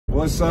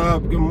What's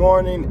up? Good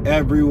morning,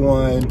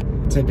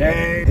 everyone.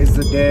 Today is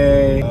the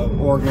day of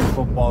Oregon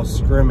football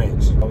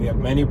scrimmage. We have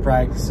many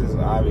practices,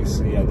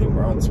 obviously. I think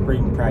we're on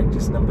spring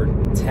practice number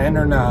 10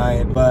 or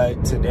 9,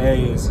 but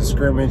today is the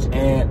scrimmage,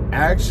 and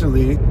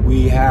actually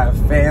we have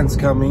fans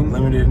coming,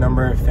 limited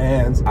number of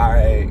fans.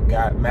 I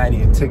got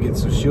Maddie a ticket,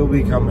 so she'll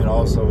be coming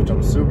also, which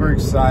I'm super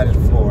excited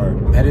for.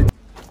 I'm headed.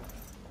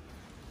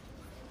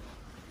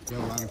 Got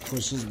a lot of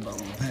pushes,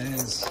 bubble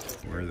pads.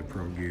 Where are the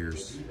pro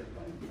gears?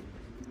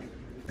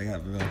 I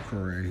got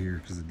Velcro right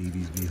here because the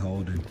DDs be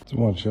holding. Just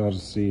want y'all to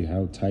see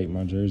how tight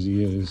my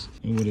jersey is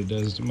and what it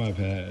does to my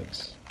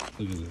pads.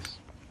 Look at this.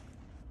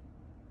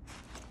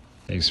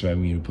 They expect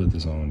me to put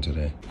this on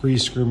today.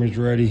 Pre-scrimmage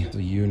ready.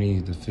 The uni,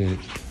 the fit.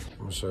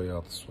 I'm gonna show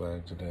y'all the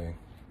swag today.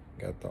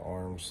 Got the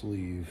arm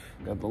sleeve.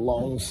 Got the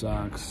long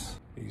socks.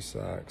 These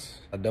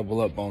socks. I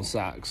double up on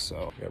socks,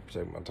 so I gotta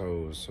protect my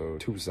toes. So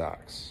 2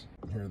 socks.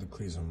 Here are the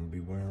cleats I'm gonna be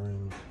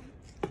wearing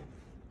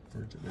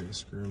for today's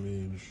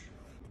scrimmage.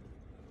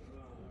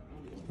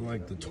 I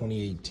like the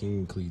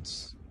 2018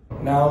 cleats.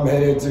 Now I'm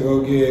headed to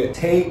go get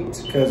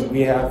taped because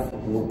we have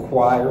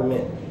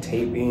requirement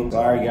taping.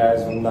 Sorry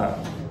guys, I'm not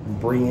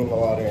bringing a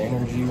lot of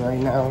energy right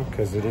now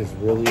because it is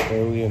really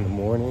early in the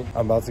morning.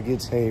 I'm about to get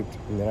taped,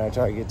 and then I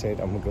try to get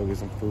taped, I'm gonna go get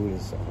some food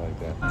and stuff like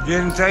that.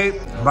 Getting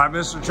taped by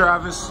Mr.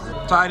 Travis.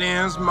 Tight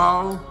ends,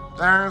 Mo,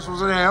 Terrence,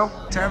 what's the hell?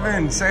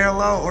 Tevin, say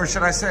hello, or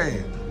should I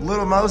say,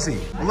 Little Mosey.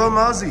 Little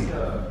Mosey.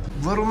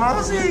 Little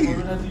Mosey.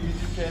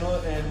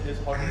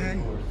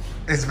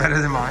 It's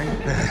better than mine.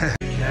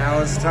 Now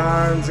it's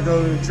time to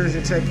go to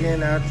nutrition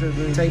check-in after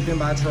the taping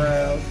by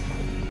Trav.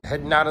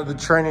 Heading out of the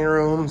training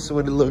room, see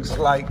what it looks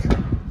like.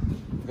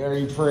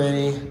 Very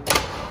pretty.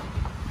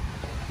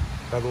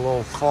 Got the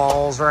little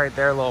falls right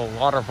there, little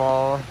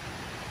waterfall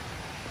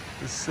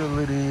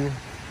facility.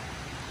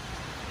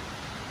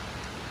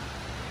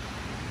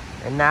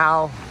 And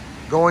now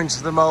going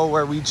to the Mo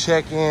where we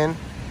check in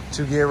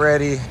to get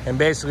ready, and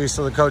basically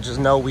so the coaches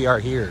know we are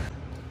here.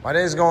 My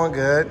day's going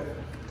good.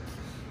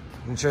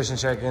 Nutrition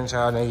check-in,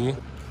 shout out Niggy.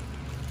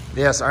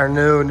 Yes, our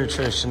new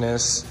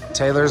nutritionist.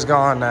 Taylor's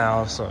gone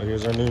now, so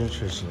here's our new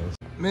nutritionist.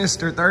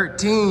 Mr.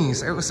 13,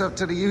 say what's up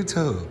to the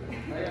YouTube.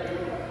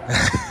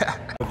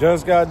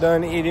 Just got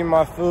done eating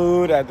my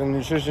food at the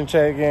nutrition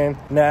check-in.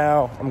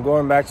 Now I'm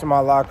going back to my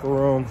locker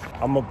room.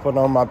 I'm gonna put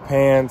on my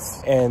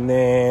pants, and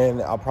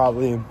then I'll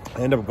probably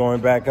end up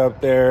going back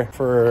up there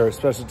for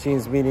special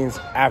teams meetings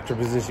after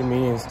position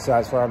meetings. So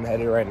that's where I'm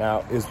headed right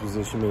now, is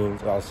position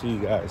meetings. So I'll see you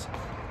guys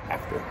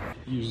after.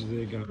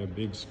 Usually they got a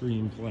big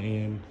screen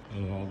playing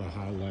of all the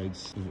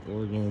highlights of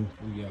Oregon.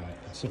 We got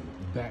some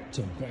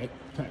back-to-back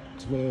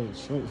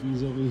Pac-12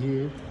 trophies over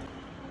here.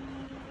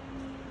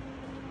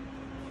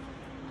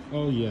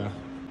 Oh yeah,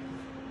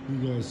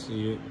 you guys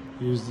see it.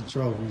 Here's the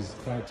trophies,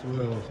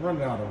 Pac-12.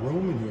 Running out of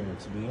room in here,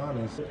 to be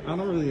honest. I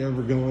don't really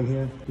ever go in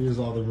here. Here's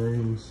all the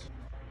rings.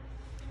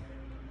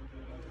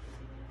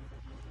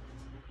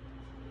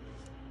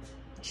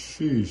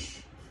 Sheesh.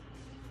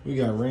 We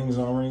got rings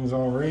on rings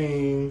on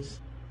rings.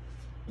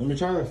 Let me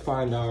try to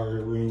find our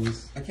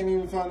rings. I can't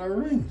even find our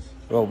rings.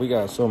 Well, we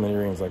got so many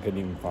rings I couldn't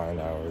even find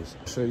ours.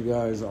 I'll show you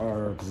guys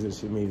our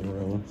position meeting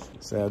room.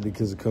 Sad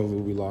because of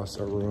COVID, we lost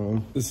our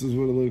room. This is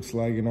what it looks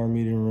like in our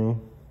meeting room.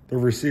 The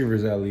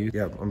receivers, at least.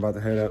 Yep, I'm about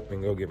to head up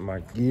and go get my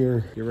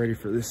gear. Get ready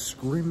for this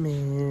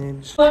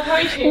scrimmage. Guess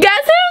who's here?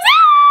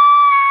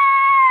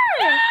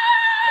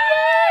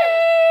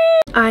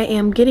 I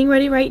am getting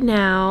ready right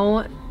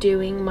now,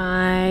 doing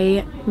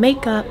my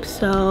makeup,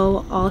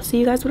 so I'll see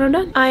you guys when I'm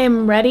done. I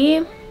am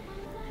ready.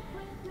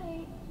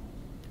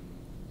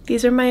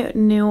 These are my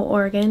new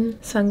Oregon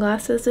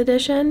sunglasses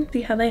edition.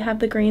 See how they have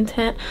the green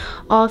tint?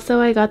 Also,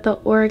 I got the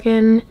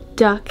Oregon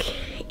duck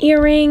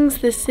earrings.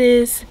 This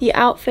is the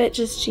outfit,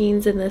 just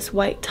jeans and this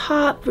white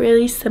top,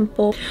 really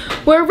simple.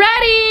 We're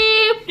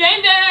ready!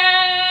 Game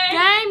day!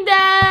 Game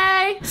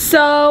day!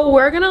 So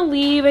we're gonna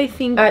leave, I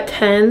think, at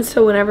 10,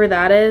 so whenever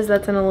that is,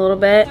 that's in a little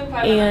bit.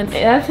 And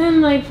that's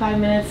in like 5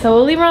 minutes, so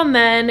we'll leave around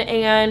then,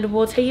 and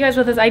we'll take you guys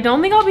with us. I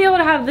don't think I'll be able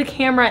to have the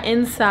camera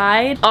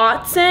inside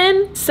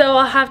Autzen, so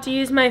I'll have to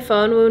use my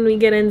phone when we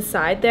get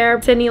inside there.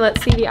 Sydney,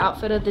 let's see the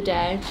outfit of the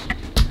day.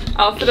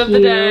 Outfit of the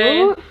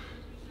day.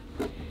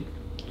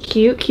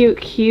 Cute, cute,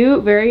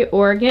 cute. Very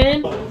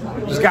Oregon.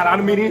 Just got out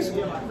of meetings.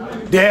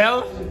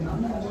 Dale.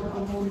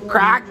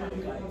 Crack.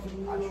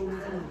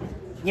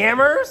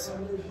 Yammers.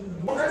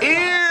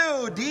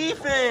 Ew,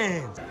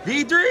 defense.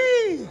 V3.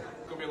 It's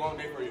gonna be a long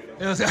day for you.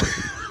 It was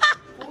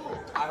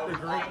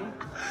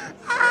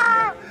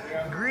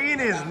green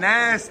is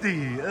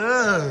nasty.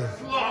 Ugh.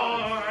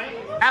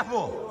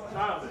 Apple.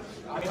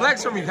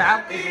 Flex for me,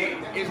 Hap.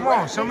 Come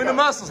on, show me the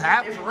muscles,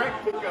 Hap.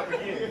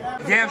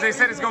 Yams, they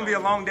said it's gonna be a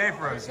long day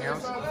for us,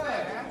 Yams.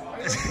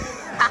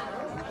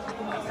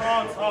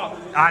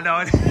 I know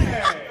it.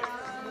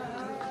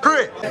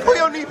 Crit, put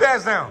your knee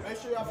pads down. Make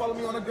sure y'all follow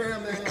me on the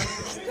gram, man.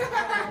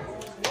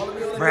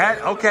 Brad,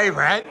 okay,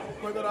 Brad.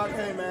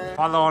 Quavo.K, man.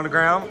 Follow on the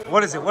ground.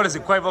 What is it? What is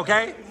it? Quavo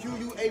K?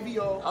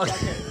 QUAVO.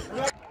 Okay.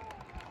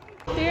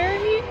 There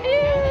he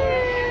is.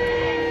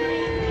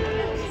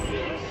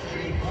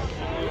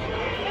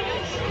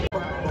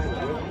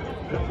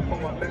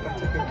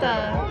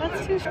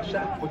 I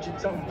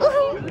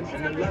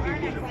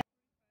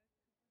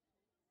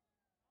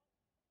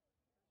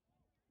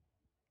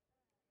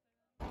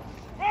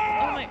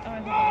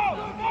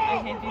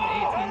hate these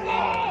 18s anyway.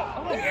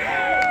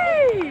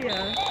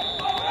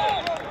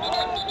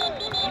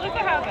 Look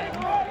what happened.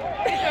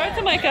 We throw it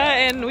to Micah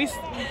and we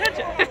catch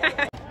it.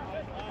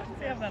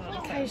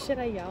 Why should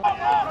I yell?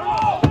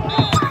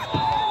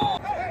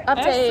 I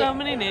have so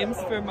many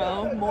names for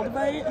Mo.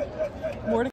 Moldavite.